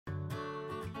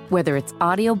Whether it's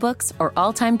audiobooks or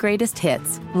all-time greatest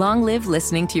hits, long live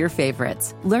listening to your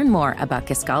favorites. Learn more about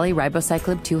Kisqali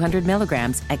Ribociclib 200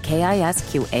 milligrams at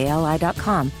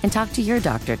KISQALI.com and talk to your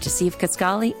doctor to see if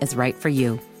Kisqali is right for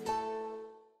you.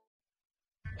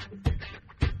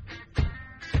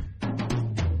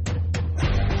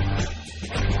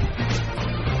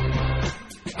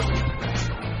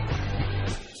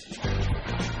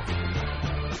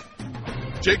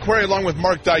 Jake Query along with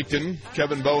Mark Dykton,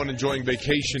 Kevin Bowen enjoying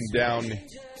vacation down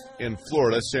in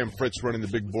Florida. Sam Fritz running the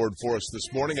big board for us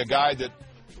this morning. A guy that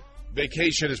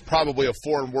vacation is probably a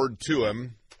foreign word to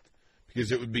him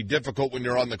because it would be difficult when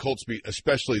you're on the Colts beat,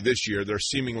 especially this year. There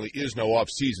seemingly is no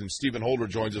off-season. Stephen Holder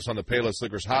joins us on the Payless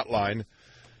Liquors hotline.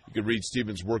 You can read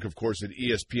Stephen's work, of course, at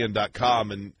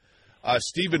ESPN.com. And,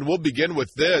 Stephen, we'll begin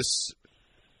with this.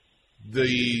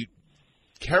 The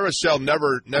carousel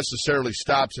never necessarily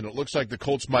stops, and it looks like the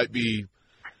Colts might be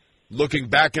looking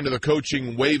back into the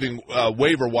coaching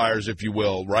waiver wires, if you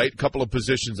will, right? A couple of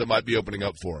positions that might be opening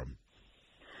up for him.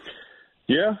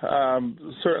 Yeah,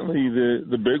 certainly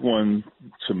the big one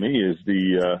to me is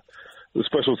the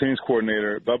special teams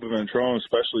coordinator, Bubba Ventrone,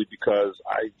 especially because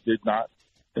I did not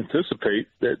anticipate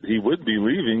that he would be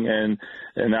leaving, and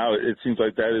now it seems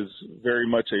like that is very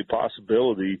much a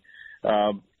possibility.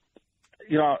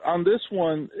 On this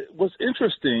one, what's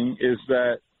interesting is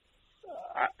that,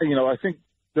 I think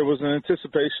there was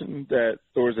anticipated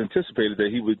that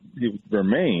he would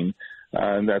remain,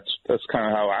 and that's kind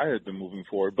of how I had been moving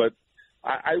forward. But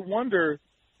I wonder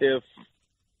if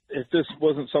this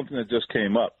wasn't something that just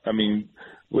came up. I mean,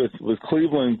 with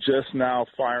Cleveland just now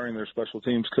firing their special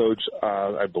teams coach,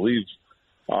 I believe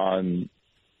on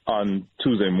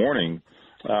Tuesday morning,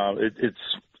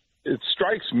 it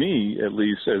strikes me at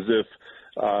least as if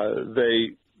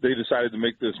they decided to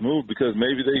make this move because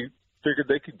maybe they figured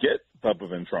they could get Bubba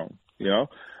Ventrone,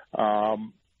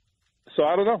 So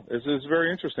I don't know. It's very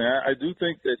interesting. I do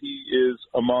think that he is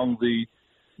among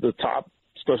the top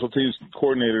special teams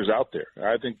coordinators out there.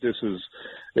 I think this is,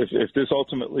 if this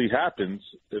ultimately happens,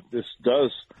 if this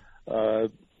does,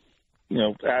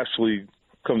 actually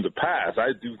come to pass,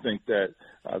 I do think that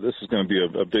this is going to be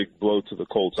a big blow to the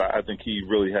Colts. I think he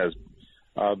really has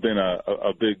been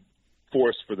a big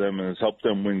force for them and has helped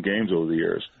them win games over the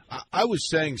years. I was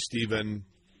saying, Stephen,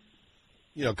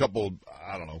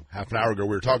 half an hour ago we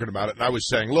were talking about it, and I was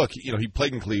saying, look, he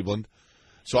played in Cleveland,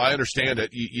 so I understand it.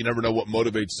 You never know what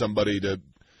motivates somebody to.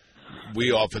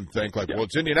 We often think well,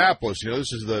 it's Indianapolis.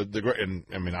 This is the great. And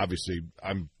I mean, obviously,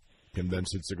 I'm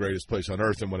convinced it's the greatest place on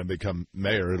earth, and when I become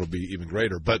mayor, it'll be even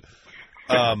greater. But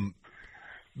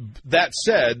that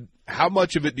said, how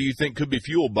much of it do you think could be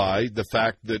fueled by the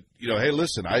fact that, hey,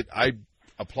 listen, I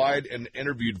applied and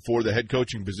interviewed for the head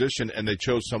coaching position, and they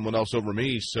chose someone else over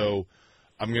me, so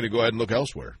I'm going to go ahead and look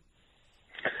elsewhere?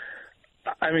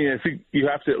 I mean, I think you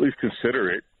have to at least consider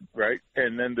it, right?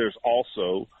 And then there's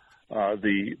also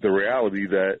the reality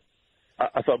that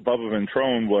I thought Bubba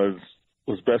Ventrone was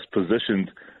best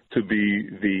positioned to be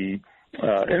the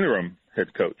interim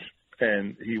head coach,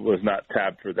 and he was not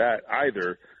tabbed for that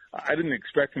either. I didn't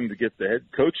expect him to get the head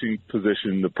coaching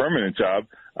position, the permanent job.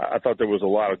 I thought there was a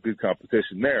lot of good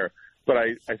competition there, but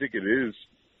I think it is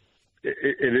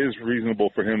reasonable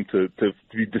for him to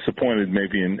be disappointed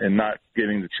maybe in not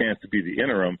getting the chance to be the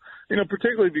interim,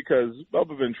 particularly because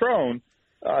Bubba Ventrone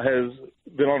has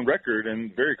been on record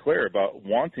and very clear about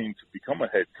wanting to become a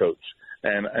head coach,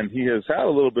 and he has had a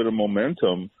little bit of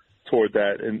momentum toward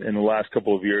that in the last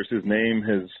couple of years. His name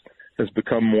has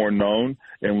become more known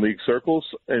in league circles,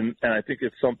 and I think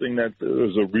it's something that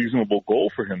is a reasonable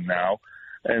goal for him now.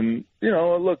 And,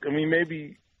 look, I mean,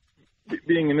 maybe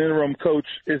being an interim coach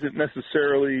isn't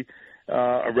necessarily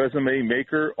a resume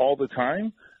maker all the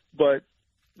time, but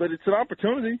it's an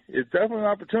opportunity. It's definitely an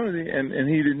opportunity, and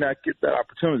he did not get that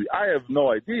opportunity. I have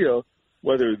no idea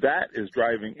whether that is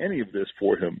driving any of this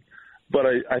for him, but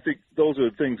I think those are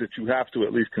the things that you have to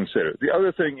at least consider. The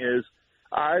other thing is,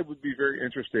 I would be very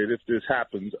interested, if this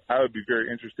happens, I would be very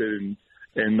interested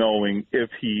in knowing if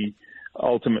he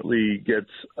ultimately gets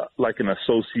like an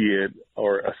associate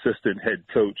or assistant head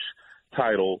coach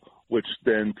title, which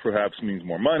then perhaps means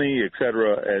more money, et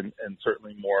cetera, and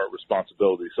certainly more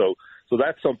responsibility. So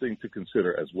that's something to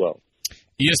consider as well.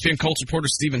 ESPN Colts reporter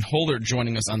Stephen Holder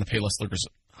joining us on the Payless Liquors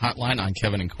hotline on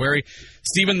Kevin and Query.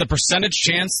 Stephen, the percentage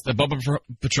chance that Bubba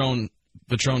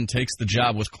Ventrone takes the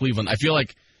job with Cleveland, I feel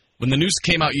like when the news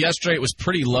came out yesterday, it was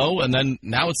pretty low, and then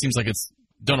now it seems like it's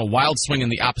done a wild swing in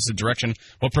the opposite direction.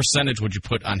 What percentage would you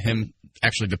put on him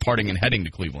actually departing and heading to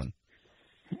Cleveland?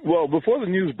 Well, before the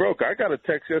news broke, I got a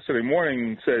text yesterday morning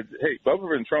and said, hey, Bubba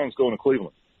Ventrone's going to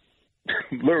Cleveland.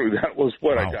 Literally, that was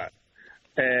what I got.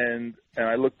 And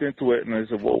I looked into it, and I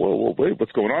said, whoa, wait,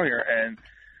 what's going on here? And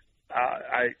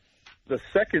the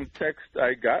second text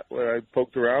I got when I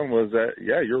poked around was that,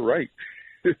 yeah, you're right.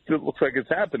 It looks like it's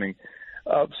happening.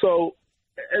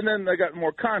 And then I got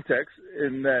more context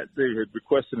in that they had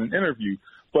requested an interview.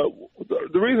 But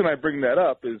the reason I bring that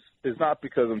up is not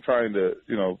because I'm trying to,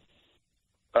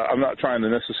 I'm not trying to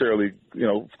necessarily,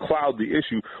 cloud the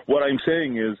issue. What I'm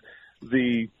saying is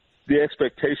the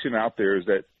expectation out there is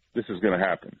that this is going to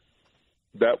happen.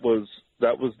 That was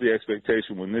the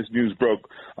expectation when this news broke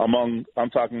I'm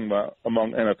talking about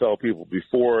among NFL people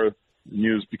before the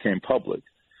news became public.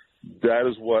 That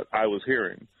is what I was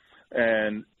hearing.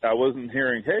 And I wasn't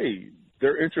hearing, hey,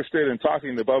 they're interested in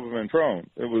talking to Bubba Ventrone.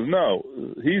 It was, no,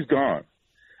 he's gone.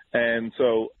 And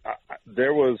so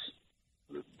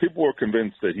people were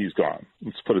convinced that he's gone.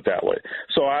 Let's put it that way.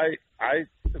 So I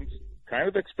am kind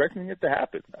of expecting it to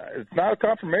happen. It's not a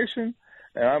confirmation,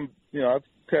 and I've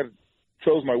kind of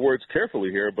chose my words carefully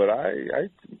here, but I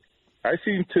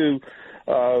seem to,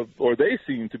 or they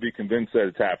seem to be convinced that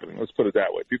it's happening. Let's put it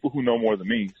that way. People who know more than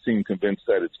me seem convinced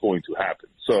that it's going to happen.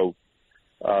 So,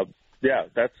 I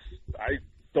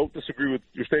don't disagree with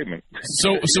your statement.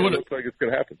 So it looks like it's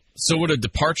going to happen. So would a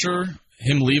departure,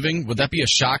 him leaving, would that be a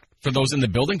shock for those in the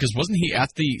building? Because wasn't he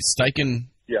at the Steichen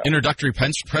introductory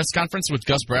press conference with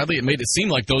Gus Bradley? It made it seem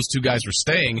like those two guys were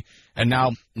staying, and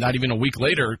now, not even a week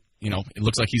later, it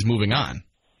looks like he's moving on.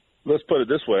 Let's put it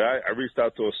this way. I reached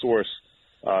out to a source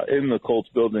in the Colts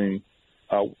building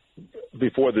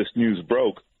before this news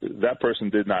broke. That person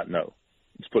did not know.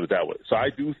 Let's put it that way. So I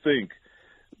do think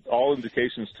all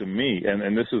indications to me,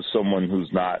 and this is someone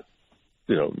who's not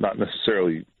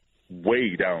necessarily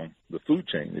way down the food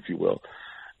chain, if you will.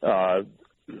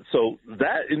 So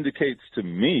that indicates to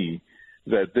me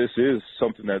that this is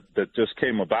something that just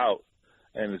came about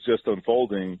and is just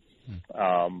unfolding,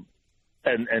 and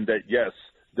that, yes,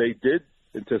 they did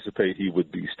anticipate he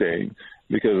would be staying.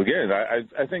 Because, again,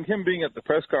 I think him being at the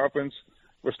press conference,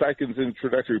 or Steichen's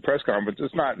introductory press conference,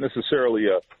 it's not necessarily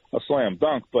a slam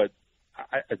dunk, but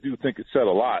I do think it said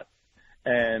a lot.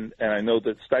 And I know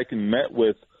that Steichen met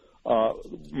with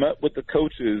the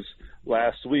coaches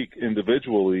last week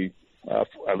individually,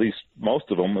 at least most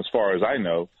of them, as far as I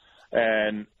know.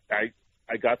 And I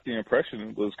got the impression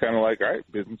it was kind of like, all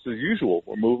right, business as usual.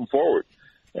 We're moving forward.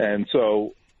 And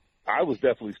so I was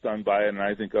definitely stunned by it, and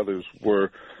I think others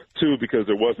were too, because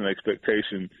there was an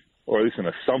expectation, or at least an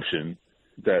assumption,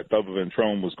 that Bubba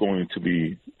Ventrone was going to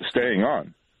be staying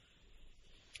on.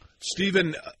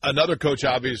 Stephen, another coach,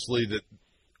 obviously,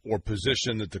 or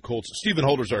position that the Colts – Stephen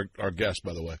Holder's our guest,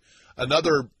 by the way.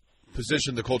 Another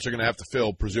position the Colts are going to have to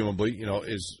fill, presumably,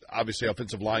 is obviously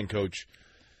offensive line coach.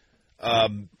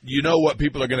 What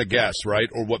people are going to guess, right,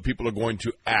 or what people are going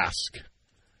to ask.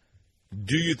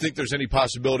 Do you think there's any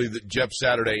possibility that Jeff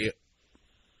Saturday,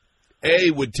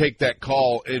 A, would take that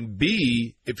call, and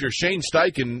B, if you're Shane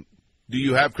Steichen, do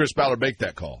you have Chris Ballard make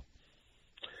that call?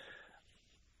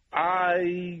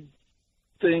 I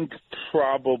think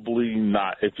probably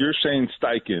not. If you're Shane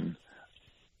Steichen,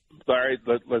 all right,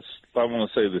 I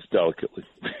want to say this delicately.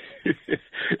 If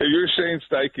you're Shane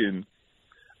Steichen,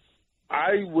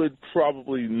 I would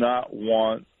probably not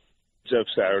want Jeff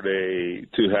Saturday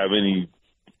to have any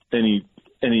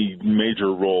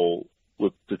major role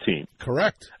with the team.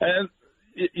 Correct. And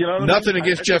nothing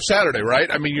against Jeff Saturday, right?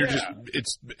 I mean,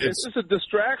 it's just a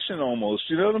distraction almost.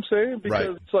 You know what I'm saying? Because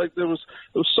right. It's like there was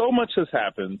so much has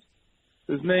happened.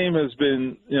 His name has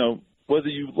been, whether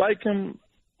you like him,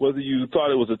 whether you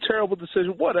thought it was a terrible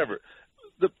decision, whatever.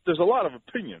 There's a lot of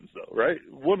opinions, though, right?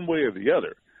 One way or the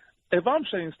other. If I'm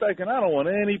Shane Steichen, I don't want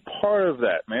any part of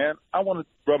that, man. I want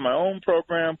to run my own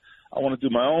program. I want to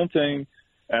do my own thing,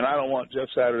 and I don't want Jeff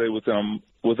Saturday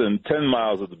within 10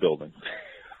 miles of the building.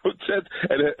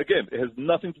 And again, it has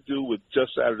nothing to do with Jeff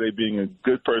Saturday being a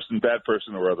good person, bad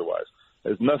person, or otherwise. It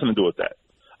has nothing to do with that.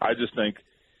 I just think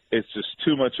it's just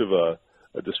too much of a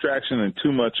distraction and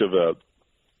too much of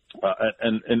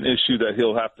an issue that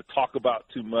he'll have to talk about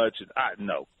too much. And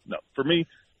no. For me,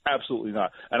 absolutely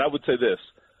not. And I would say this: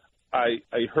 I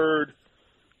heard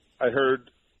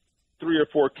 3 or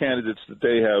 4 candidates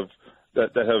that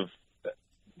have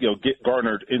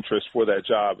garnered interest for that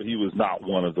job. He was not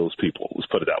one of those people. Let's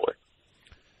put it that way.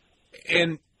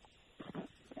 And,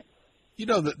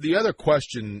 the other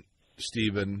question,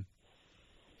 Stephen,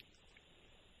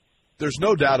 there's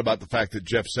no doubt about the fact that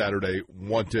Jeff Saturday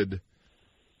wanted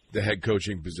the head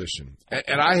coaching position.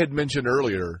 And I had mentioned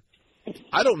earlier,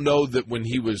 I don't know that when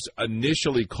he was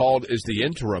initially called as the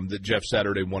interim that Jeff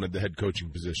Saturday wanted the head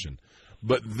coaching position.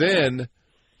 But then,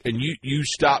 and you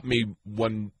stop me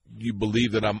when you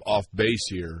believe that I'm off base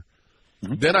here,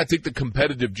 then I think the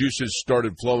competitive juices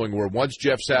started flowing where once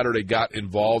Jeff Saturday got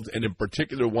involved, and in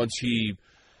particular once he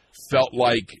felt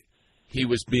like he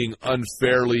was being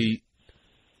unfairly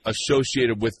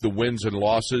associated with the wins and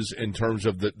losses in terms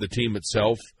of the team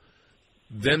itself,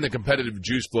 then the competitive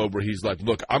juice flowed where he's like,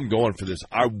 look, I'm going for this.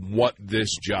 I want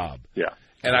this job. Yeah.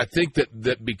 And I think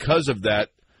that because of that,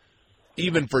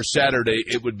 even for Saturday,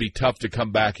 it would be tough to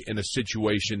come back in a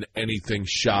situation anything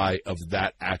shy of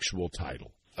that actual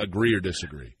title. Agree or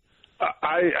disagree?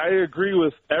 I agree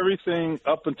with everything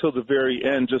up until the very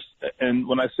end. And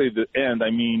when I say the end, I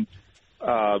mean,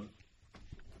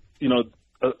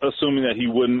 assuming that he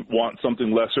wouldn't want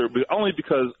something lesser, but only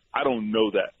because I don't know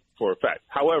that for a fact.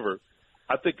 However,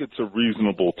 I think it's a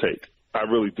reasonable take. I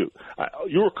really do.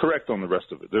 You were correct on the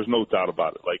rest of it. There's no doubt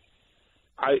about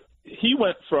it. He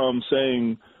went from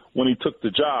saying when he took the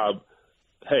job,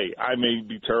 hey, I may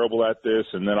be terrible at this,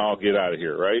 and then I'll get out of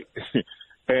here, right?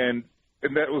 and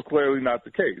that was clearly not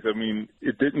the case. I mean,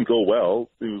 it didn't go well.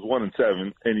 He was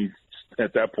 1-7, and he,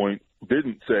 at that point,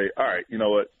 didn't say, all right, you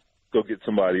know what, go get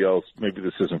somebody else. Maybe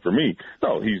this isn't for me.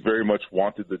 No, he very much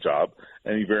wanted the job,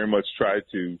 and he very much tried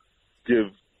to give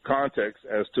context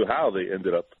as to how they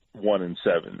ended up 1-7.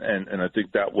 And I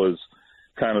think that was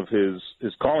kind of his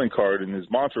calling card, and his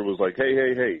mantra was like,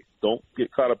 hey, don't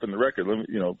get caught up in the record. Let me,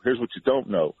 here's what you don't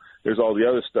know. There's all the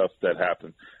other stuff that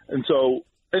happened. And so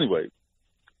anyway,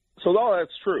 so all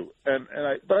that's true.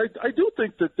 But I do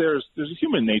think that there's a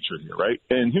human nature here, right?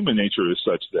 And human nature is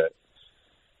such that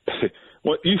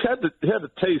well, you had the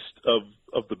taste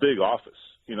of the big office,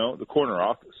 the corner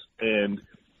office, and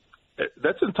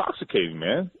that's intoxicating,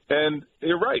 man. And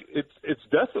you're right. It's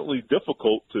definitely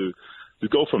difficult to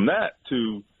go from that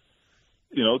to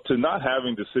not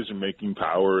having decision-making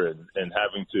power and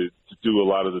having to do a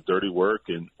lot of the dirty work.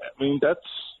 And, I mean, that's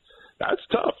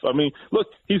tough. I mean, look,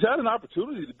 he's had an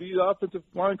opportunity to be the offensive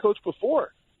line coach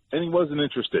before, and he wasn't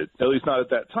interested, at least not at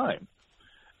that time.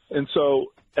 And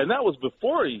that was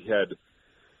before he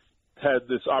had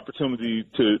this opportunity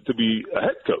to be a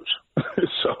head coach.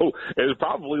 So it's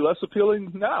probably less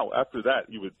appealing now after that,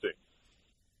 you would think.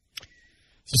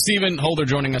 So Stephen Holder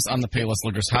joining us on the Payless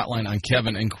Liquors hotline on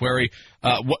Kevin and Query.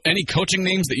 Any coaching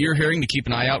names that you're hearing to keep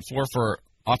an eye out for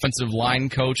offensive line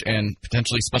coach and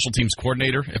potentially special teams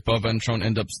coordinator if Bub Ventrone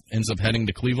ends up heading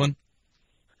to Cleveland?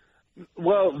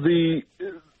 Well,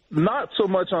 not so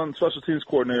much on special teams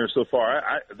coordinator so far.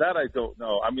 I don't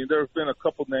know. I mean, there have been a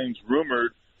couple names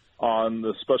rumored on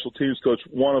the special teams coach,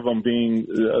 one of them being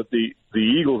the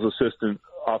Eagles' assistant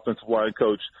offensive line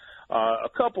coach. A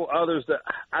couple others that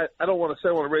I don't want to say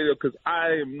on the radio because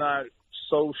I am not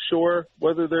so sure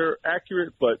whether they're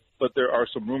accurate, but there are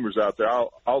some rumors out there.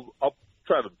 I'll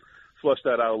try to flush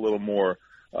that out a little more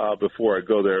before I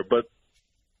go there. But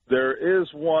there is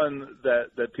one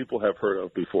that people have heard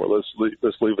of before. Let's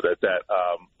leave it at that.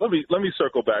 Let me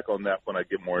circle back on that when I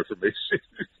get more information.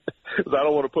 Because I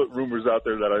don't want to put rumors out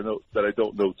there that I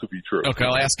don't know to be true. Okay,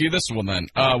 I'll ask you this one then.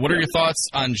 What are your thoughts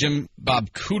on Jim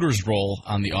Bob Cooter's role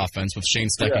on the offense with Shane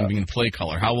Steichen being the play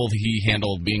caller? How will he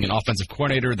handle being an offensive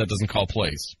coordinator that doesn't call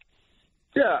plays?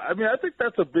 Yeah, I mean, I think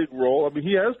that's a big role. I mean,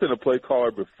 he has been a play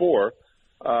caller before,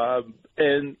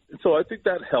 and so I think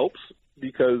that helps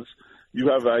because you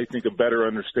have, I think, a better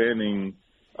understanding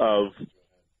of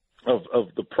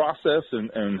the process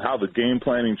and how the game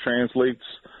planning translates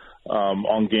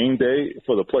on game day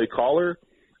for the play caller.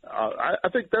 I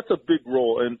think that's a big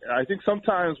role, and I think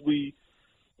sometimes we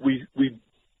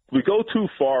go too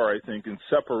far, I think, in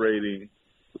separating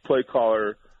the play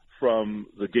caller from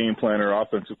the game planner,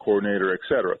 offensive coordinator, et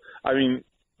cetera. I mean,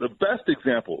 the best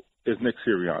example is Nick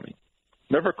Sirianni.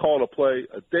 Never called a play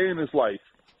a day in his life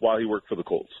while he worked for the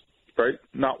Colts, right?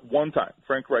 Not one time.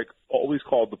 Frank Reich always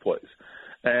called the plays.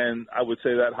 And I would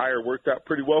say that hire worked out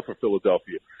pretty well for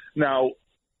Philadelphia. Now,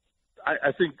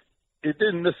 I think it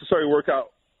didn't necessarily work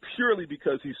out purely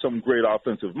because he's some great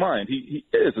offensive mind. He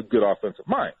is a good offensive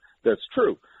mind. That's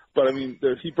true. But, I mean,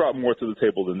 he brought more to the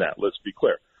table than that, let's be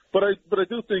clear. But I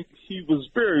do think he was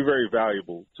very, very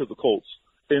valuable to the Colts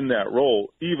in that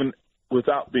role, even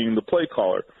without being the play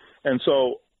caller. And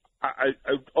so I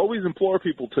always implore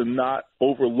people to not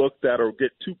overlook that or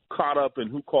get too caught up in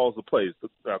who calls the plays.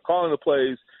 Calling the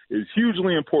plays is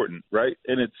hugely important, right?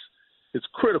 And it's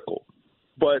critical.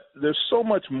 But there's so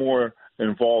much more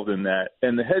involved in that,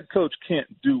 and the head coach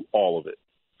can't do all of it.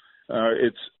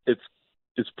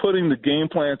 It's putting the game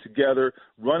plan together,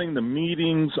 running the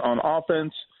meetings on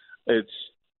offense.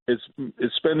 It's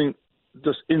spending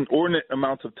just inordinate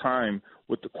amounts of time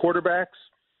with the quarterbacks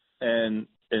and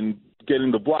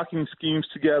getting the blocking schemes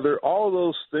together. All of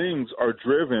those things are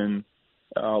driven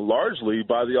largely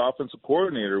by the offensive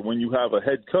coordinator when you have a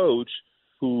head coach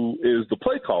who is the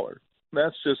play caller.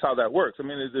 That's just how that works. I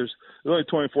mean, there's only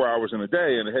 24 hours in a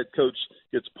day, and a head coach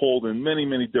gets pulled in many,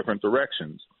 many different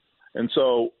directions. And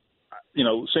so,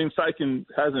 Shane Steichen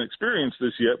hasn't experienced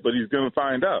this yet, but he's going to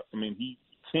find out. I mean, he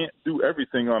can't do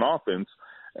everything on offense,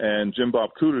 and Jim Bob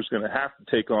Cooter's going to have to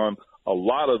take on a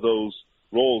lot of those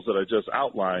roles that I just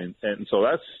outlined. And so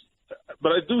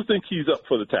but I do think he's up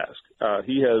for the task.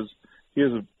 He has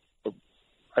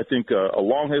I think a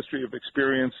long history of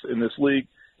experience in this league.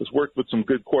 Has worked with some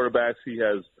good quarterbacks. He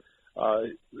has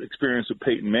experience with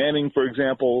Peyton Manning, for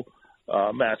example,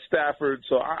 Matt Stafford.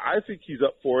 So I think he's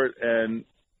up for it, and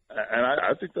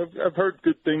I think I've heard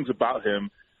good things about him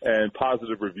and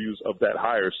positive reviews of that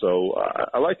hire. So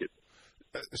I like it.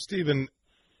 Stephen,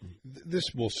 this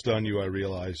will stun you, I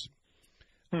realize.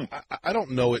 I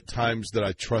don't know at times that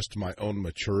I trust my own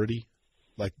maturity.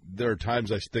 Like, there are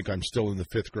times I think I'm still in the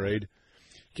fifth grade.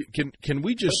 Can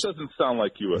we just... That doesn't sound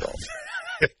like you at all.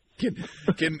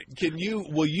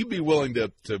 Will you be willing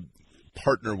to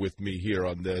partner with me here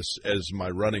on this as my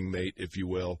running mate, if you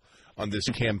will, on this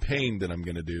campaign that I'm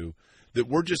going to do, that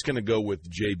we're just going to go with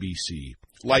JBC?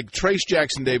 Like Trace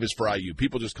Jackson Davis for IU.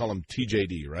 People just call him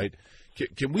TJD, right?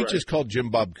 Can we just call Jim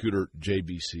Bob Cooter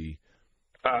JBC?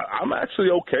 I'm actually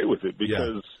okay with it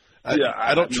because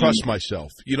I don't trust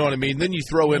myself. You know what I mean? Then you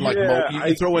throw in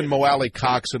Mo Alley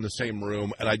Cox in the same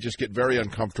room, and I just get very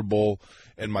uncomfortable,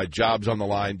 and my job's on the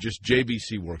line. Just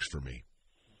JBC works for me.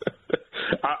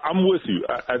 I'm with you.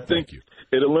 I think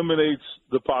it eliminates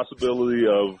the possibility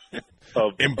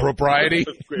of impropriety.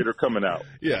 Fifth grader coming out.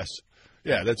 Yes.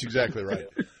 Yeah, that's exactly right.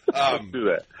 Do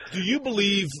that. Do you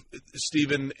believe,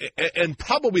 Stephen, and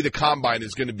probably the Combine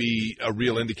is going to be a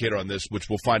real indicator on this, which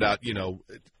we'll find out,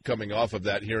 coming off of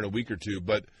that here in a week or two,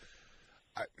 but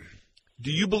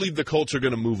do you believe the Colts are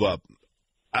going to move up?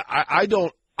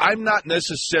 I'm not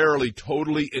necessarily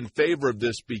totally in favor of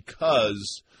this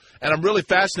because, and I'm really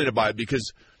fascinated by it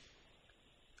because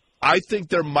I think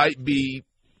that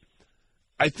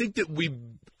we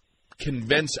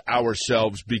convince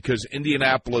ourselves because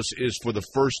Indianapolis is for the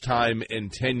first time in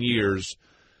 10 years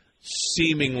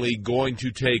seemingly going to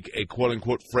take a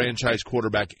quote-unquote franchise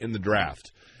quarterback in the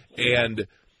draft. And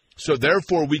so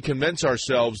therefore we convince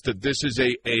ourselves that this is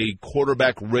a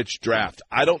quarterback-rich draft.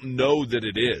 I don't know that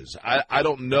it is. I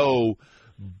don't know,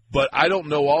 but I don't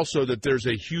know also that there's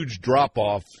a huge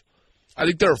drop-off. I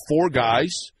think there are 4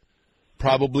 guys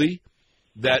probably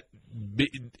that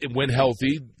when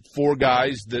healthy, 4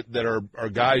 guys that are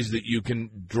guys that you can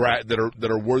that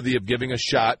are worthy of giving a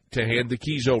shot to hand the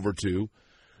keys over to.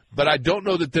 But I don't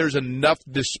know that there's enough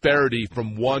disparity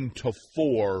from 1 to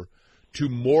 4 to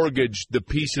mortgage the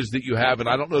pieces that you have, and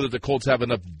I don't know that the Colts have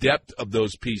enough depth of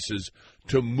those pieces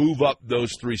to move up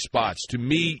those 3 spots. To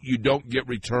me, you don't get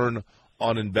return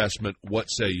on investment. What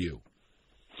say you?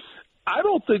 I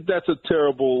don't think that's a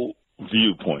terrible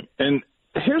viewpoint. And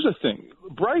here's the thing.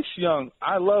 Bryce Young,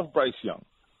 I love Bryce Young.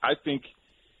 I think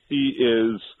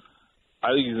he's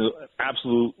an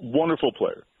absolute wonderful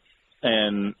player,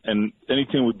 and any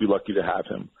team would be lucky to have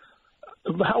him.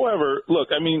 However, look,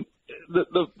 I mean,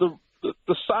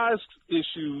 the size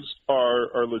issues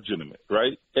are legitimate,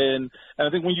 right? And I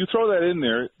think when you throw that in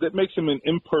there, that makes him an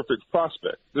imperfect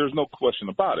prospect. There's no question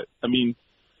about it. I mean,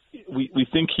 we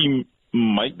think he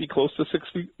might be close to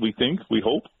 60. We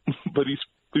hope, but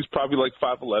he's probably like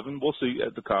 5'11". We'll see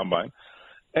at the Combine,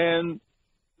 and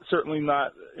certainly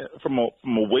not from a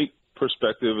weight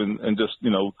perspective and just,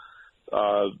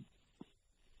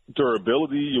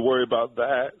 durability. You worry about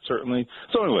that, certainly.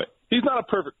 So anyway, he's not a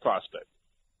perfect prospect.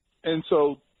 And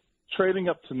so trading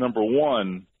up to number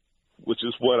 1, which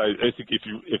is what I think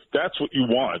if that's what you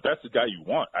want, if that's the guy you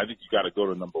want, I think you got to go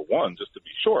to number 1 just to be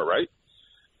sure, right?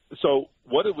 So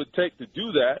what it would take to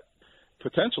do that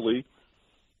potentially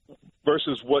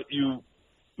versus what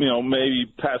maybe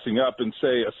passing up and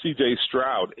say a C.J.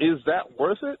 Stroud, is that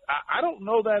worth it? I don't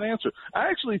know that answer. I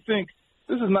actually think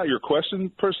this is not your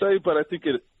question per se, but I think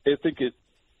it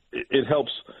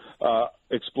helps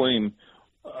explain.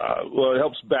 It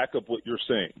helps back up what you're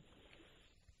saying.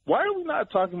 Why are we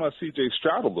not talking about C.J.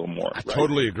 Stroud a little more? I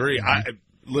totally agree.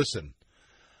 Listen,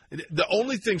 the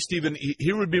only thing, Stephen,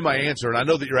 here would be my answer, and I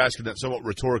know that you're asking that somewhat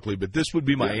rhetorically, but this would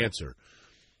be my answer.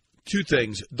 2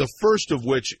 things, the first of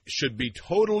which should be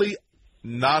totally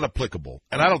non-applicable,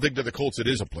 and I don't think to the Colts it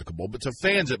is applicable, but to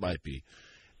fans it might be.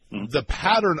 The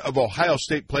pattern of Ohio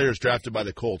State players drafted by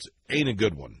the Colts ain't a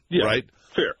good one, right?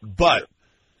 Fair. But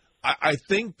I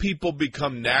think people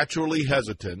become naturally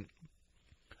hesitant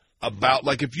about,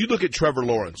 like if you look at Trevor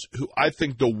Lawrence, who I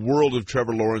think the world of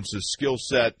Trevor Lawrence's skill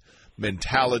set,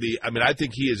 mentality. I mean, I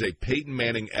think he is a Peyton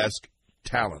Manning-esque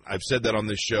talent. I've said that on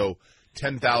this show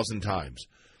 10,000 times.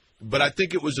 But I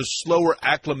think it was a slower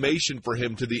acclimation for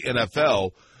him to the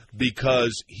NFL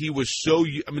because he was so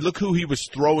 – I mean, look who he was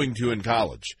throwing to in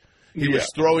college. He was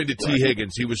throwing to T.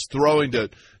 Higgins. He was throwing to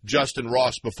Justin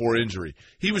Ross before injury.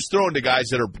 He was throwing to guys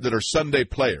that are Sunday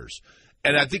players.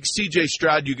 And I think C.J.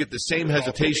 Stroud, you get the same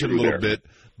hesitation a little bit.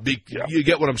 You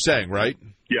get what I'm saying, right?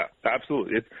 Yeah,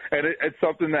 absolutely. It's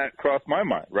something that crossed my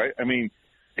mind, right? I mean,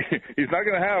 he's not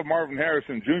going to have Marvin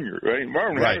Harrison Jr., right?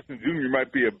 Harrison Jr.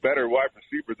 might be a better wide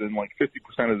receiver than like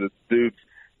 50% of the dudes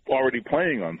already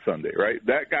playing on Sunday, right?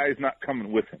 That guy's not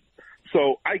coming with him.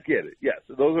 So I get it. Yes,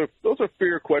 those are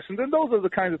fair questions, and those are the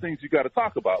kinds of things you got to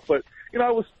talk about. But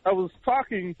I was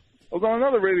on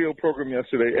another radio program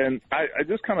yesterday, and I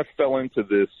just kind of fell into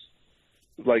this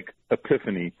like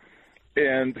epiphany,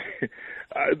 and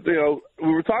we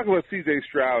were talking about C.J.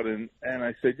 Stroud, and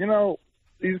I said,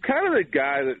 he's kind of the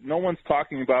guy that no one's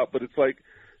talking about, but it's like,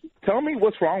 tell me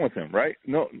what's wrong with him, right?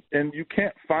 No, and you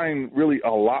can't find really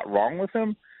a lot wrong with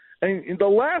him. And the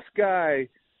last guy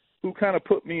who kind of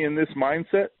put me in this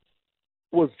mindset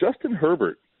was Justin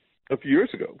Herbert a few years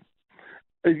ago.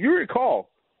 If you recall,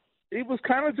 he was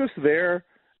kind of just there,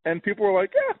 and people were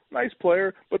like, yeah, nice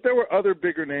player, but there were other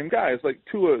bigger name guys. Like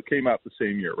Tua came out the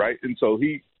same year, right? And so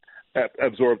he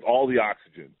absorbed all the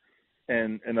oxygen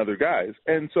and other guys.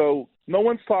 And so no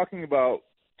one's talking about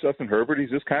Justin Herbert.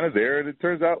 He's just kind of there, and it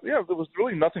turns out, there was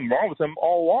really nothing wrong with him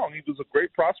all along. He was a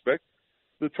great prospect.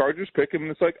 The Chargers pick him,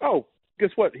 and it's like, oh, guess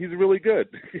what? He's really good.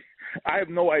 I have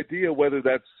no idea whether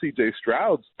that's C.J.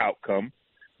 Stroud's outcome,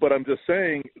 but I'm just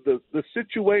saying the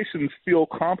situations feel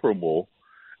comparable,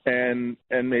 and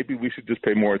maybe we should just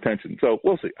pay more attention. So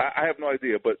we'll see. I have no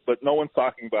idea, but no one's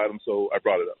talking about him, so I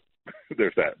brought it up.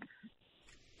 There's that.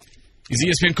 He's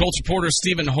ESPN Colts reporter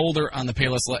Stephen Holder on the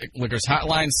Payless Liquors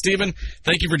Hotline. Stephen,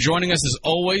 thank you for joining us as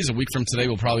always. A week from today,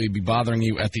 we'll probably be bothering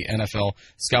you at the NFL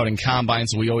Scouting Combine,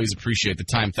 so we always appreciate the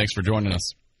time. Thanks for joining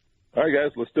us. All right,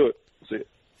 guys, let's do it. See you.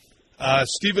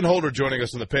 Stephen Holder joining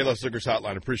us on the Payless Liquors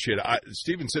Hotline. Appreciate it.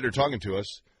 Stephen's sitting here talking to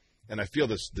us, and I feel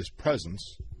this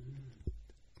presence,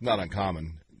 not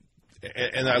uncommon.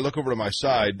 And I look over to my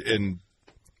side, and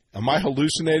am I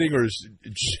hallucinating, or is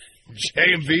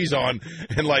JMV's on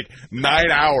in like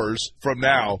 9 hours from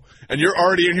now, and you're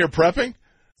already in here prepping?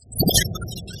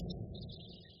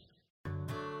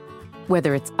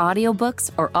 Whether it's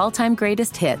audiobooks or all-time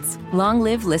greatest hits, long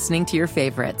live listening to your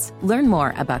favorites. Learn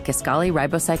more about Kisqali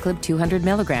Ribociclib 200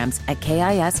 milligrams at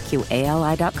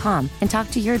KISQALI.com and talk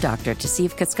to your doctor to see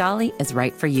if Kisqali is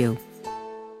right for you.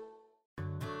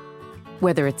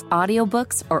 Whether it's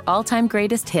audiobooks or all-time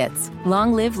greatest hits,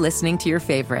 long live listening to your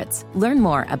favorites. Learn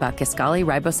more about Kisqali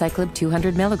Ribociclib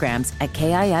 200 milligrams at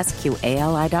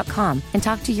KISQALI.com and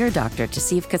talk to your doctor to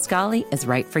see if Kisqali is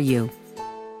right for you.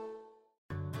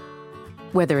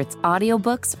 Whether it's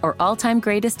audiobooks or all-time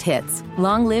greatest hits,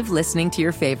 long live listening to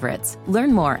your favorites.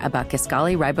 Learn more about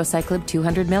Kisqali Ribociclib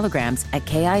 200 milligrams at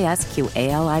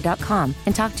KISQALI.com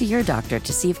and talk to your doctor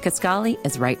to see if Kisqali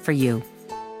is right for you.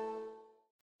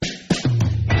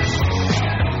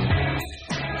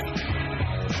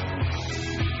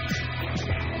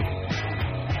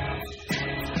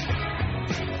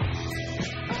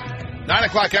 Nine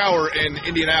o'clock hour in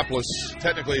Indianapolis.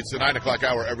 Technically, it's the 9 o'clock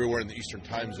hour everywhere in the Eastern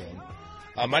time zone.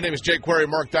 My name is Jake Query.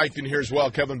 Mark Dykton here as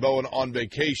well. Kevin Bowen on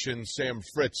vacation. Sam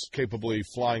Fritz capably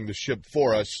flying the ship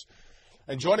for us.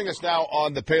 And joining us now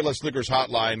on the Payless Liquors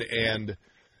Hotline, and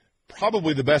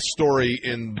probably the best story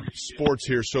in sports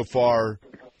here so far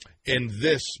in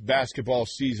this basketball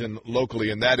season locally,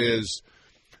 and that is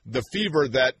the fever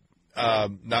that,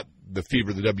 not the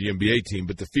fever, the WNBA team,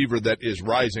 but the fever that is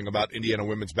rising about Indiana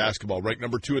women's basketball. Ranked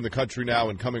number 2 in the country now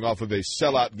and coming off of a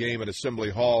sellout game at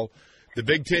Assembly Hall. The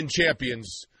Big Ten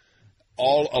champions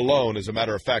all alone, as a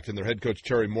matter of fact, and their head coach,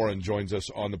 Teri Morin, joins us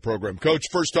on the program. Coach,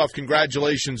 first off,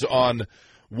 congratulations on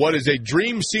what is a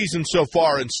dream season so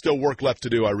far and still work left to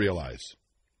do, I realize.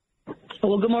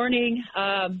 Well, good morning.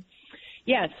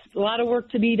 Yes, a lot of work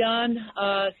to be done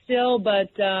still, but,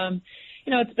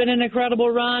 it's been an incredible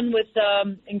run with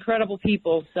incredible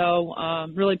people. So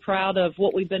really proud of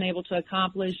what we've been able to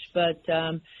accomplish, but,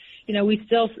 we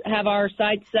still have our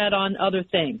sights set on other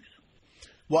things.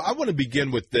 Well, I want to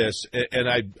begin with this, and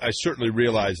I certainly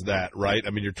realize that, right?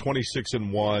 I mean, you're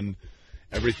 26-1.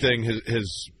 Everything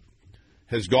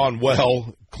has gone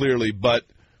well, clearly, but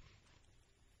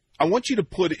I want you to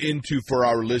put into, for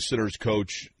our listeners,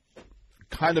 Coach,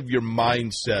 kind of your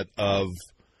mindset of,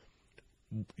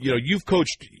 you've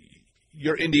coached,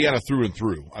 you're Indiana through and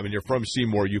through. I mean, you're from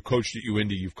Seymour. You coached at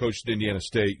UIndy. You've coached at Indiana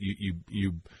State.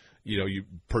 You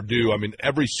Purdue. I mean,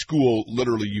 every school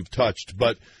literally you've touched.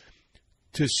 But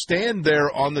to stand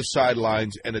there on the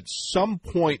sidelines, and at some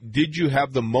point, did you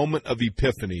have the moment of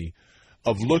epiphany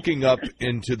of looking up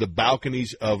into the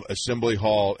balconies of Assembly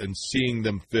Hall and seeing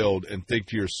them filled and think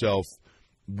to yourself,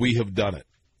 we have done it?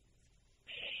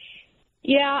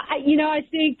 Yeah, I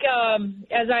think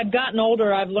as I've gotten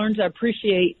older, I've learned to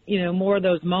appreciate, more of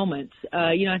those moments.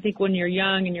 I think when you're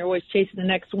young and you're always chasing the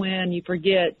next win, you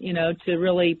forget, to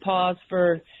really pause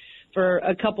for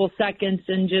a couple seconds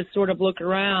and just sort of look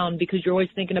around because you're always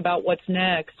thinking about what's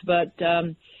next. But,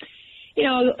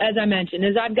 as I mentioned,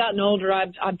 as I've gotten older,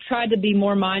 I've tried to be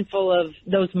more mindful of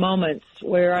those moments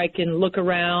where I can look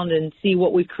around and see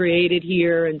what we've created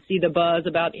here and see the buzz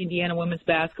about Indiana women's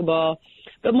basketball.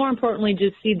 But more importantly,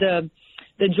 just see the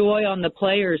joy on the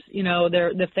players,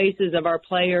 the faces of our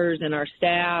players and our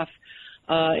staff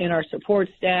and our support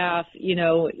staff,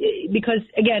 because,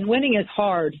 again, winning is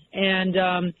hard. And,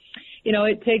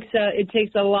 it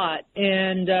takes a lot.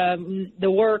 And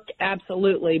the work,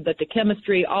 absolutely, but the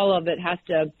chemistry, all of it has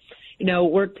to,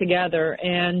 work together.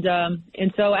 And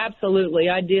so, absolutely,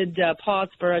 I did pause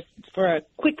for a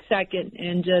quick second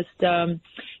and just,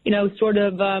 sort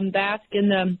of bask in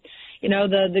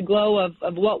the glow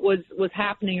of what was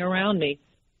happening around me.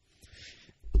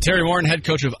 Teri Warren, head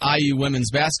coach of IU women's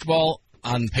basketball,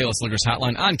 on Payless Liquors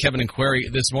Hotline on Kevin and Query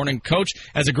this morning. Coach,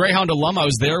 as a Greyhound alum, I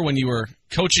was there when you were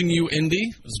coaching Indy.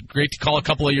 It was great to call a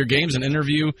couple of your games and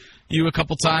interview you a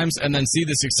couple times and then see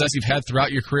the success you've had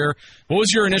throughout your career. What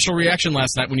was your initial reaction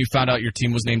last night when you found out your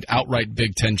team was named outright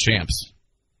Big Ten champs?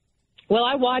 Well,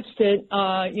 I watched it.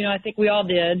 I think we all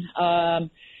did.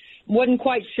 Wasn't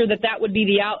quite sure that would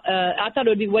be I thought it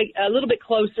would be a little bit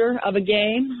closer of a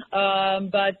game.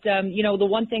 But the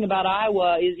one thing about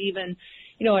Iowa is even,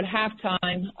 at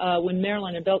halftime, when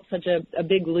Maryland had built such a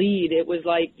big lead, it was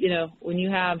like, when you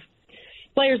have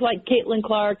players like Caitlin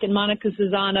Clark and Monica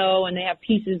Susano, and they have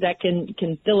pieces that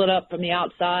can fill it up from the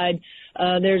outside,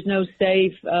 there's no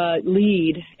safe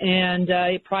lead. And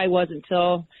it probably wasn't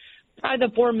until probably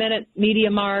the 4-minute media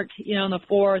mark, in the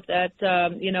fourth, that,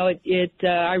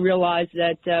 I realized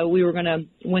that we were going to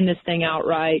win this thing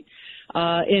outright.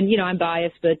 And, I'm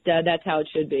biased, but that's how it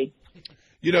should be.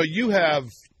 You have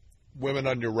women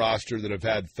on your roster that have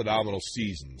had phenomenal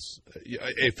seasons,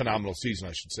 a phenomenal season,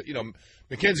 I should say.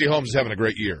 Mackenzie Holmes is having a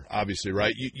great year, obviously,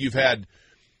 right? You've had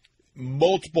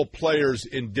multiple players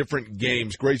in different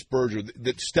games, Grace Berger,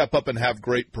 that step up and have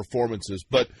great performances.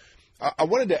 But I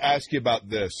wanted to ask you about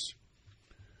this.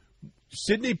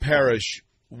 Sydney Parrish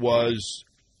was,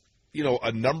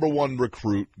 a number one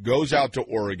recruit, goes out to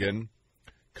Oregon,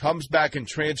 comes back and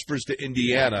transfers to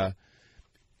Indiana,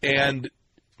 and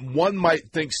one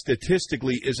might think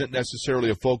statistically isn't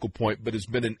necessarily a focal point, but has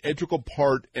been an integral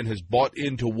part and has bought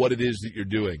into what it is that you're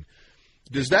doing.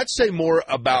 Does that say more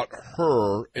about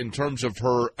her in terms of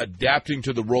her adapting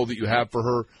to the role that you have for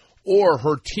her, or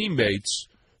her teammates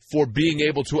for being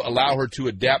able to allow her to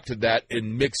adapt to that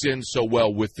and mix in so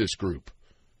well with this group?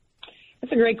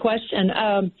 That's a great question.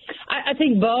 I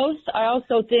think both. I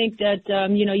also think that,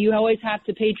 you always have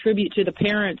to pay tribute to the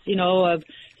parents, of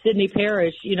Sydney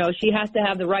Parrish. She has to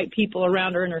have the right people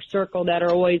around her in her circle that are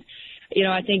always,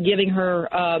 I think giving her,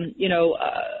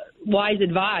 wise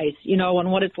advice,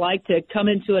 on what it's like to come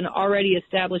into an already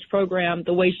established program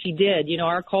the way she did.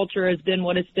 Our culture has been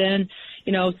what it's been,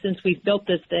 since we've built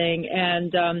this thing.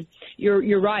 And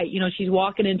you're right. She's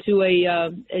walking into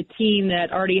a team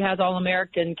that already has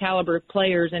All-American caliber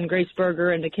players in Grace Berger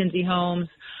and Mackenzie Holmes.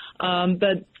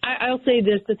 But I'll say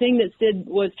this, the thing that Sid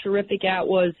was terrific at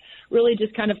was really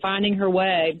just kind of finding her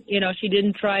way. She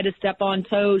didn't try to step on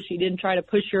toes. She didn't try to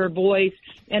push her voice.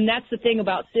 And that's the thing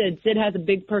about Sid. Sid has a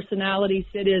big personality.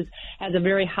 Sid has a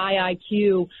very high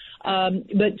IQ.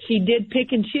 But she did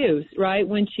pick and choose, right,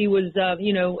 when she was,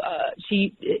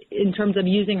 she in terms of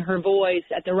using her voice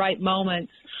at the right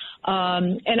moments.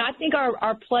 And I think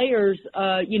our players,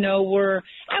 were,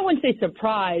 I wouldn't say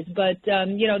surprised, but,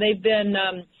 they've been,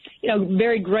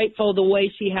 very grateful the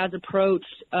way she has approached,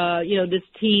 this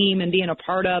team and being a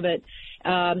part of it.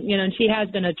 And she has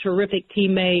been a terrific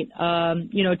teammate,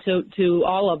 to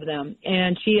all of them.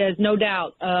 And she has no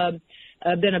doubt,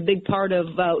 been a big part of,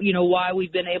 why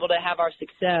we've been able to have our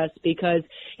success, because,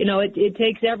 it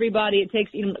takes everybody, it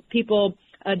takes people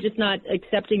just not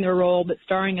accepting their role, but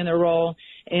starring in their role.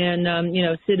 And,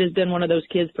 Sid has been one of those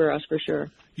kids for us for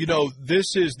sure.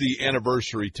 This is the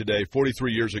anniversary today,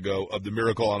 43 years ago, of the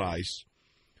Miracle on Ice.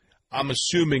 I'm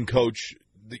assuming, Coach,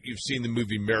 that you've seen the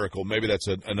movie Miracle. Maybe that's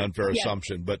an unfair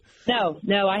assumption, but no,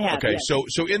 I haven't. Okay, yet.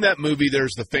 so in that movie,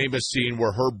 there's the famous scene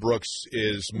where Herb Brooks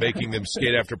is making them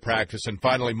skate after practice, and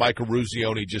finally Michael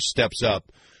Ruzioni just steps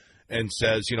up and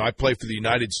says, I play for the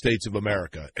United States of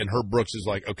America. And Herb Brooks is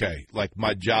like, okay, like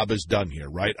my job is done here,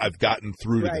 right? I've gotten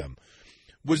through to them.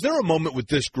 Was there a moment with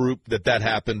this group that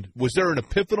happened? Was there an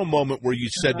epiphanal moment where you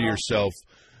said to yourself,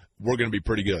 we're going to be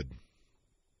pretty good?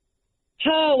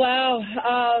 Oh, wow.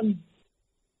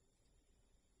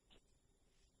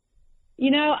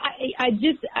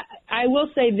 I will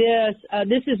say this.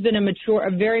 This has been a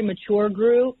very mature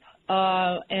group.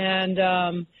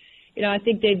 I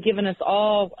think they've given us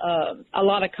all a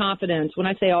lot of confidence. When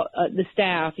I say the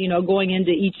staff, going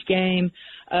into each game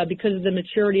because of the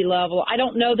maturity level. I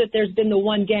don't know that there's been the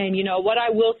one game. What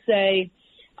I will say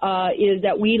is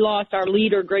that we lost our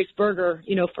leader, Grace Berger,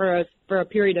 for a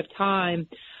period of time,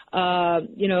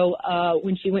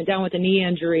 when she went down with a knee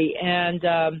injury.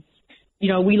 And,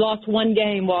 we lost one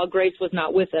game while Grace was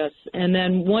not with us. And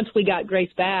then once we got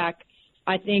Grace back,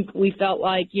 I think we felt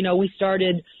like, we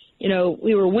started –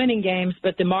 we were winning games,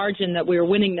 but the margin that we were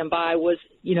winning them by was,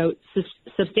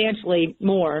 substantially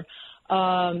more.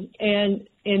 So,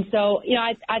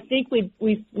 I think we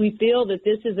feel that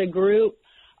this is a group.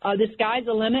 The sky's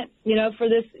the limit, for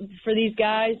these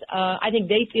guys. I think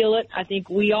they feel it. I think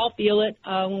we all feel it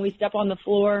when we step on the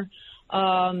floor.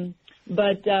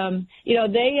 They've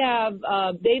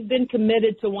been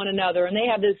committed to one another, and they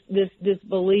have this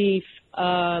belief.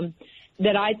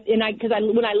 When I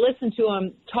listen to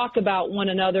them talk about one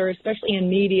another, especially in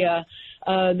media,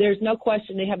 there's no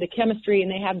question they have the chemistry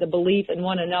and they have the belief in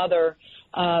one another,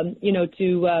 to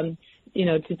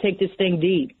take this thing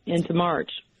deep into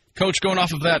March. Coach, going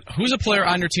off of that, who's a player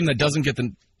on your team that doesn't get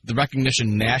the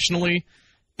recognition nationally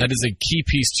that is a key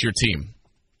piece to your team?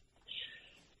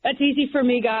 That's easy for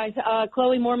me, guys.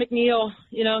 Chloe Moore McNeil,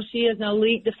 she is an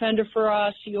elite defender for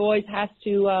us. She always has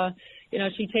to,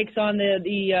 she takes on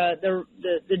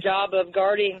the job of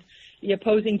guarding the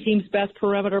opposing team's best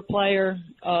perimeter player,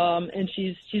 and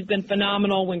she's been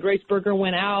phenomenal. When Grace Berger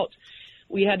went out,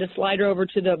 we had to slide her over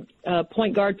to the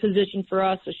point guard position for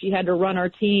us, so she had to run our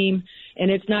team. And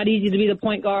it's not easy to be the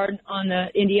point guard on the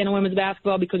Indiana women's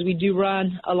basketball because we do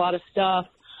run a lot of stuff.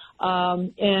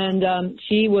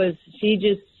 She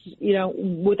just,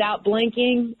 without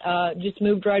blinking, just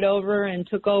moved right over and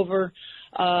took over,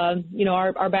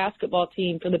 our basketball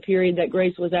team for the period that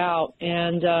Grace was out.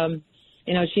 And,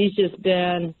 she's just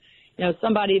been,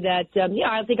 somebody that,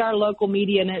 I think our local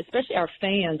media and especially our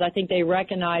fans, I think they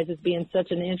recognize as being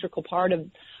such an integral part of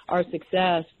our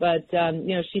success. But,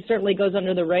 she certainly goes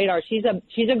under the radar. She's a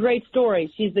great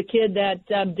story. She's the kid that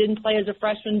didn't play as a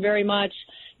freshman very much,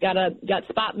 got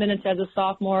spot minutes as a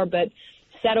sophomore, but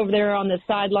sat over there on the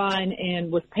sideline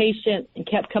and was patient and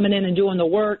kept coming in and doing the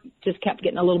work, just kept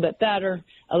getting a little bit better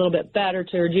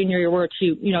to her junior year where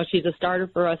she's a starter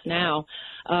for us now.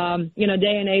 Day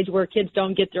and age where kids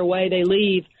don't get their way, they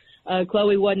leave.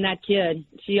 Chloe wasn't that kid.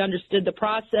 She understood the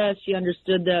process. She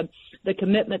understood the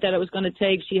commitment that it was going to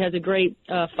take. She has a great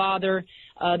father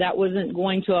that wasn't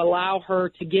going to allow her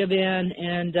to give in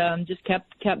and just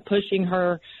kept pushing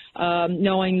her,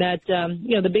 knowing that,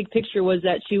 the big picture was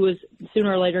that she was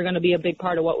sooner or later going to be a big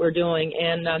part of what we're doing.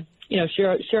 And,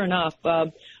 sure enough,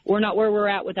 we're not where we're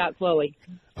at without Chloe.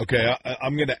 Okay,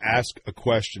 I'm going to ask a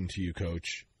question to you,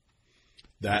 Coach,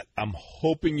 that I'm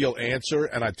hoping you'll answer,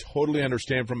 and I totally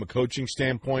understand from a coaching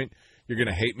standpoint you're going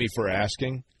to hate me for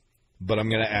asking, but I'm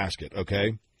going to ask it,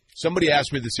 okay? Somebody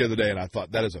asked me this the other day, and I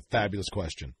thought that is a fabulous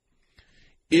question.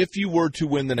 If you were to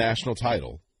win the national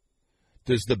title,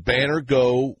 does the banner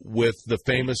go with the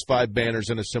famous 5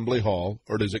 banners in Assembly Hall,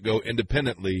 or does it go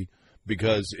independently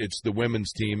because it's the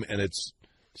women's team and it's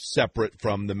separate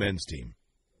from the men's team?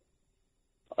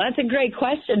 Well, that's a great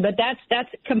question, but that's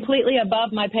completely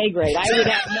above my pay grade. I would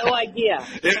have no idea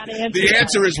how to answer the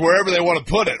answer is wherever they want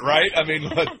to put it, right? I mean,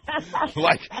 like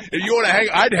if you want to hang,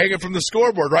 I'd hang it from the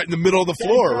scoreboard right in the middle of the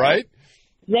floor, right?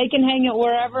 They can hang it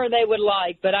wherever they would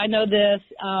like, but I know this.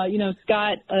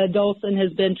 Scott Dolson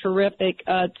has been terrific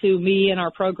to me and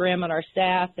our program and our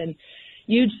staff, and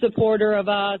huge supporter of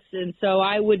us. And so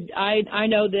I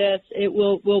know this. It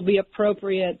will be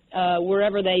appropriate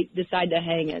wherever they decide to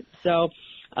hang it. So.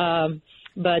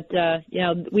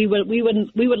 We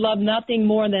would love nothing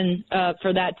more than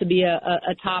for that to be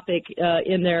a topic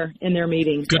in their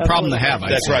meetings. Good problem to have.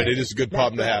 That's right. It is a good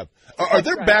problem to have. Are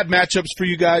there bad matchups for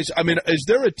you guys? I mean, is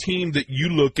there a team that you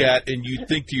look at and you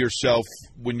think to yourself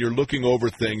when you're looking over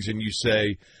things and you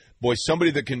say, boy,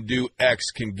 somebody that can do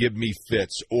X can give me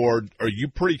fits? Or are you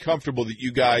pretty comfortable that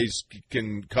you guys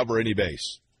can cover any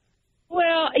base?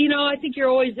 Well, I think you're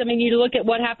always. I mean, you look at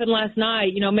what happened last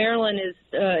night. Maryland is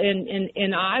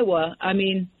in Iowa. I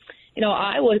mean,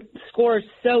 Iowa scores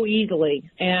so easily,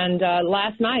 and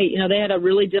last night, they had a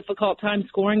really difficult time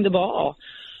scoring the ball.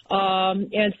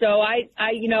 And so I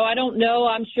don't know.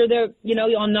 I'm sure they're,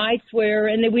 on nights where,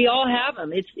 and we all have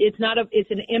them. It's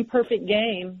an imperfect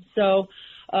game. So,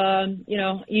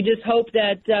 you just hope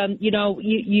that,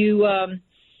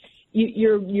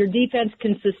 your defense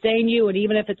can sustain you, and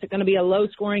even if it's going to be a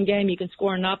low-scoring game, you can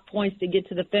score enough points to get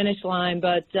to the finish line.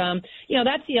 But,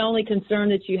 that's the only concern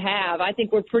that you have. I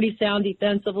think we're pretty sound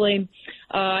defensively.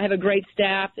 I have a great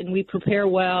staff, and we prepare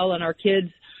well, and our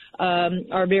kids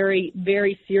are very,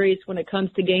 very serious when it comes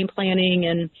to game planning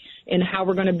and how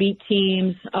we're going to beat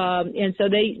teams. And so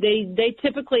they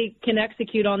typically can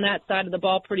execute on that side of the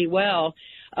ball pretty well.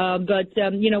 But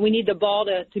we need the ball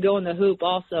to go in the hoop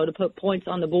also to put points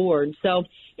on the board. So,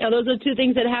 those are two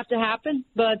things that have to happen.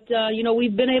 But,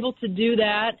 we've been able to do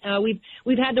that.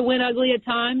 We've had to win ugly at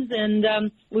times,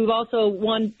 and we've also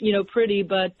won, pretty.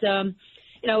 But,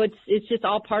 it's just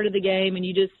all part of the game, and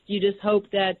you just hope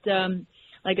that,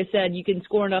 like I said, you can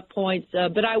score enough points.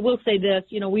 But I will say this,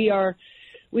 we are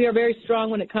very strong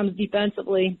when it comes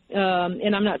defensively,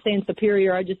 and I'm not saying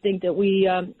superior. I just think that we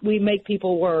make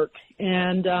people work,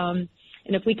 and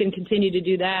if we can continue to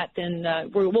do that, then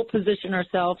we'll position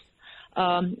ourselves,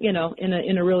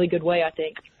 in a really good way, I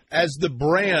think. As the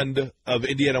brand of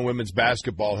Indiana women's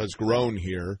basketball has grown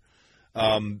here,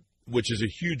 which is a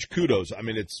huge kudos. I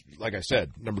mean, it's like I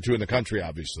said, number 2 in the country,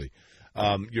 obviously.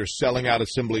 You're selling out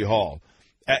Assembly Hall.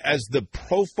 As the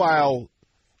profile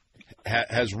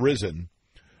has risen.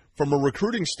 From a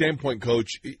recruiting standpoint,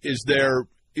 Coach, is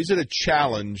it a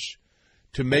challenge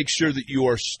to make sure that you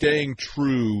are staying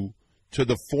true to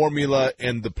the formula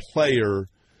and the player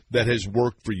that has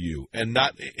worked for you, and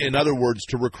not, in other words,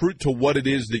 to recruit to what it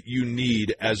is that you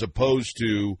need, as opposed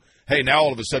to, hey, now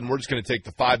all of a sudden we're just going to take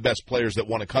the 5 best players that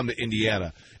want to come to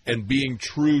Indiana, and being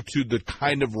true to the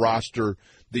kind of roster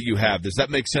that you have? Does that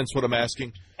make sense, what I'm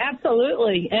asking?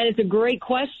 Absolutely, and it's a great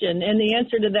question, and the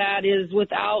answer to that is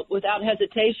without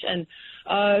hesitation.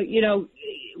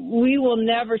 We will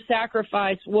never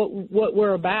sacrifice what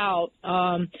we're about.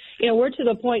 We're to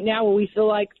the point now where we feel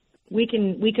like we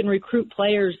can recruit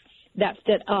players that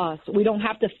fit us. We don't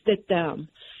have to fit them,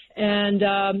 and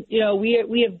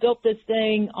we have built this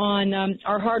thing on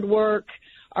our hard work,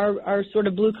 our sort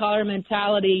of blue collar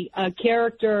mentality,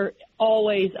 character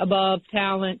always above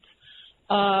talent.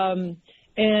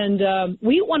 And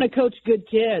we want to coach good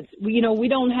kids. We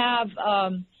don't have,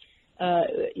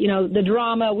 the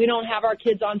drama. We don't have our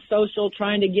kids on social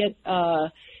trying to get,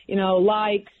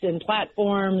 likes and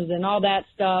platforms and all that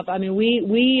stuff. I mean,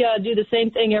 we do the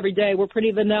same thing every day. We're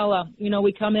pretty vanilla.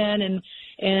 We come in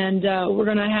and we're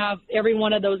going to have every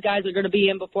one of those guys are going to be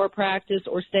in before practice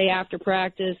or stay after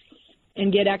practice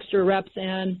and get extra reps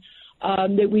in.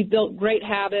 That we built great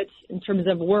habits in terms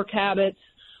of work habits.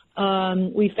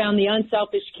 We found the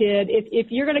unselfish kid. If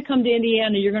you're going to come to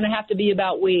Indiana, you're going to have to be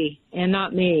about we and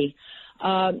not me.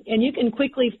 And you can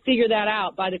quickly figure that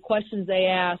out by the questions they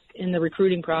ask in the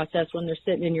recruiting process when they're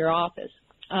sitting in your office,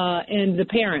 and the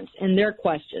parents and their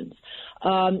questions.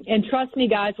 And trust me,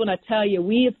 guys, when I tell you,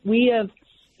 we have,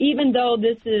 even though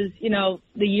this is, the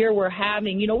year we're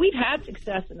having, we've had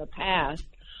success in the past.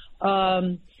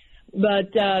 And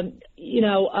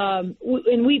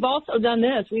we've also done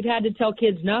this. We've had to tell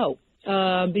kids no,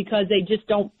 because they just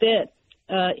don't fit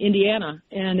Indiana,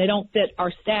 and they don't fit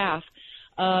our staff.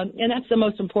 And that's the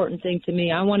most important thing to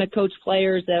me. I want to coach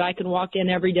players that I can walk in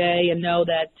every day and know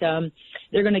that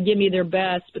they're going to give me their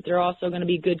best, but they're also going to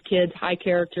be good kids, high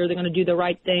character. They're going to do the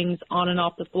right things on and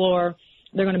off the floor.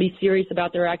 They're going to be serious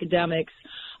about their academics.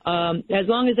 As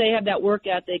long as they have that work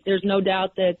ethic, there's no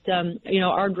doubt that,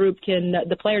 our group can,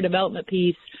 the player development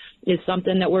piece is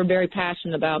something that we're very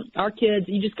passionate about. Our kids,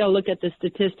 you just got to look at the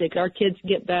statistics. Our kids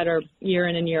get better year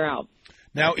in and year out.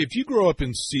 Now, if you grow up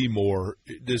in Seymour,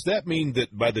 does that mean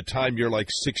that by the time you're like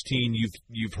 16,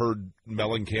 you've heard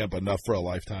Mellencamp enough for a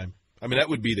lifetime? I mean, that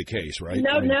would be the case, right?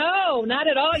 No, not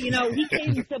at all. He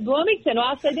came to Bloomington. Well,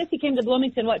 I'll say this. He came to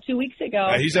Bloomington, 2 weeks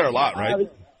ago? He's there a lot, right?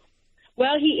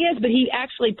 Well, he is, but he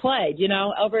actually played,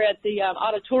 over at the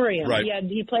auditorium. Right.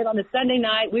 He played on the Sunday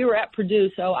night. We were at Purdue,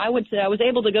 so I was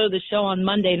able to go to the show on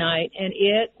Monday night, and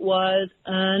it was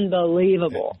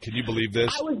unbelievable. Can you believe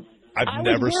this? I've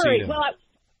never seen him.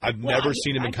 I've Well, never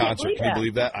seen him in concert. Can you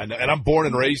believe that? I know, and I'm born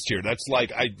and raised here. That's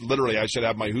like I should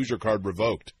have my Hoosier card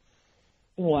revoked.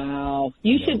 Wow.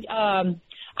 You should.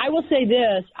 I will say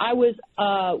this. I was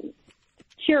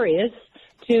curious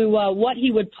to what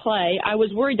he would play. I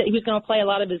was worried that he was going to play a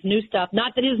lot of his new stuff.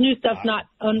 Not that his new stuff's not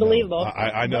unbelievable.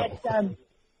 I know. But,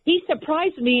 he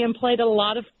surprised me and played a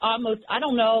lot of almost. I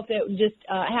don't know if it just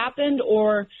happened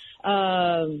or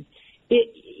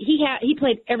he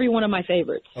played every one of my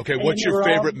favorites. Okay, what's your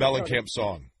favorite Mellencamp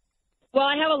song? Well,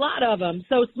 I have a lot of them.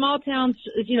 So Small Towns,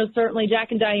 certainly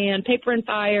Jack and Diane, Paper and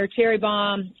Fire, Cherry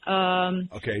Bomb.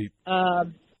 Okay.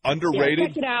 Underrated? Yeah,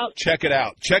 check it out. Check it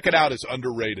out. Check it out is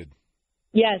underrated.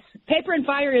 Yes. Paper and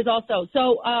Fire is also.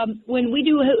 So when we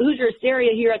do Hoosier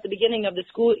Hysteria here at the beginning of the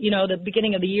school, the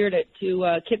beginning of the year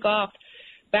to kick off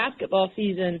basketball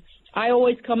season, I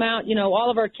always come out, all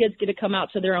of our kids get to come out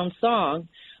to their own song.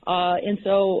 And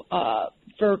so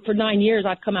for 9 years,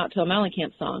 I've come out to a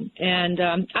Mellencamp song. And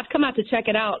I've come out to check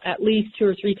it out at least 2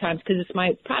 or 3 times because it's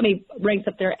probably ranks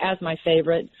up there as my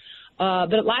favorite.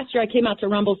 But last year I came out to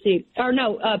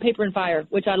Paper and Fire,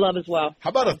 which I love as well.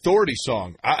 How about Authority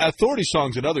Song? Authority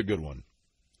Song's another good one.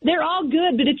 They're all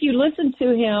good, but if you listen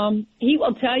to him, he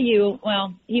will tell you,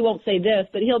 well, he won't say this,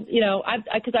 but he'll,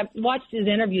 because I've watched his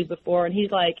interviews before, and he's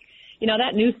like,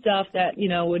 that new stuff that,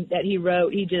 that he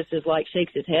wrote, he just is like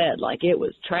shakes his head like it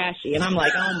was trashy. And I'm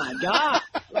like, oh my God,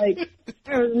 like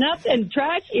there's nothing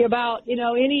trashy about,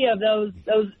 any of those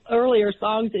earlier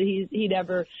songs that he'd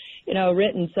ever,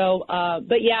 written. So,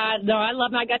 but yeah, no, I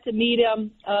love him. I got to meet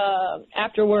him,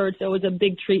 afterwards. So it was a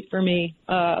big treat for me,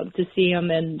 to see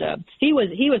him. And, he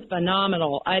was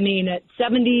phenomenal. I mean, at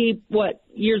 70,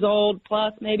 years old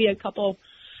plus maybe a couple,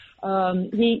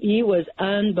 he was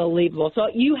unbelievable. So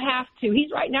you have to,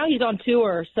 he's on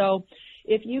tour. So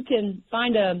if you can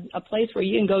find a place where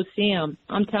you can go see him,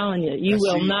 I'm telling you, you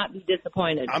will not be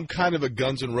disappointed. I'm kind of a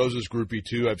Guns N' Roses groupie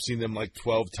too. I've seen them like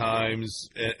 12 times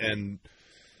and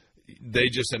they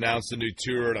just announced a new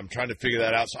tour, and I'm trying to figure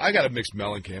that out. So I got to mix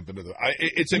Mellencamp into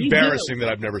it's embarrassing that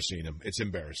I've never seen him. It's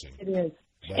embarrassing. It is.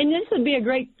 And this would be a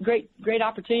great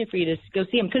opportunity for you to go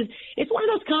see him because it's one of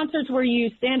those concerts where you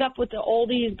stand up with the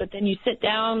oldies, but then you sit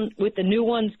down with the new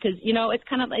ones because, it's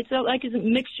kind of it's a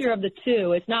mixture of the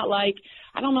two. It's not like,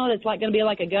 I don't know, it's like going to be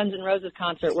like a Guns N' Roses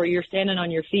concert where you're standing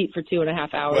on your feet for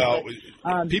 2.5 hours. Well,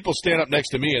 but, people stand up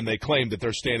next to me and they claim that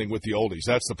they're standing with the oldies.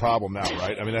 That's the problem now,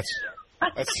 right? I mean, that's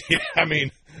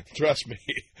trust me,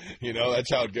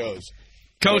 that's how it goes.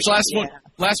 Coach,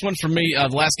 last one for me.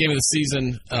 The last game of the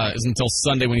season is until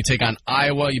Sunday when you take on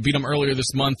Iowa. You beat them earlier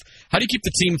this month. How do you keep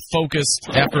the team focused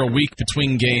after a week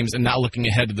between games and not looking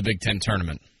ahead to the Big Ten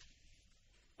tournament?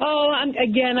 Oh,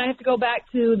 again, I have to go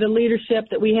back to the leadership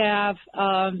that we have.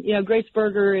 Grace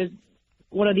Berger is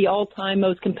one of the all-time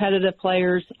most competitive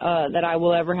players that I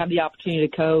will ever have the opportunity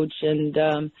to coach,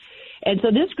 and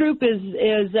so this group is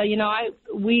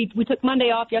we took Monday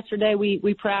off yesterday.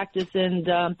 We practiced, and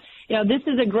this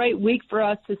is a great week for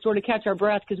us to sort of catch our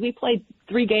breath because we played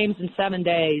 3 games in 7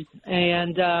 days,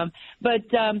 and but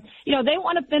they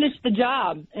want to finish the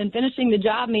job, and finishing the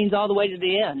job means all the way to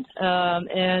the end,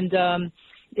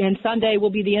 and Sunday will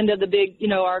be the end of the big,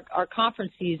 our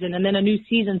conference season, and then a new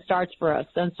season starts for us,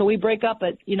 and so we break up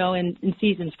at in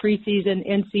seasons, preseason,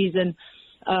 in season.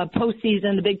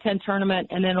 Postseason, the Big Ten tournament,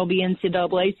 and then it'll be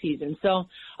NCAA season. So,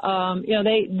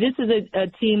 this is a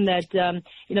team that,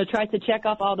 tries to check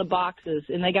off all the boxes,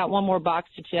 and they got one more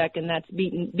box to check, and that's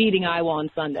beating Iowa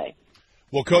on Sunday.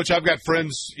 Well, Coach, I've got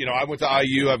friends, I went to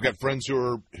IU. I've got friends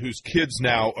whose kids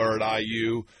now are at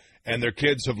IU, and their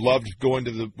kids have loved going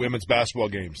to the women's basketball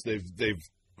games. They've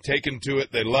taken to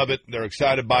it. They love it. They're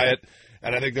excited by it.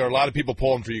 And I think there are a lot of people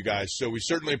pulling for you guys. So we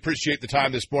certainly appreciate the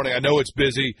time this morning. I know it's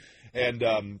busy. And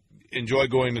enjoy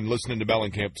going and listening to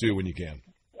Mellencamp, too, when you can.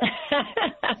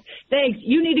 Thanks.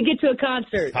 You need to get to a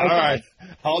concert. All right.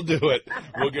 I'll do it.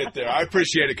 We'll get there. I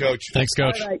appreciate it, Coach. Thanks,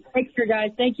 Coach. All right. Thanks,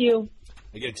 guys. Thank you.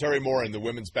 Again, Teri Morin, the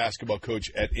women's basketball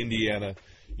coach at Indiana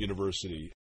University.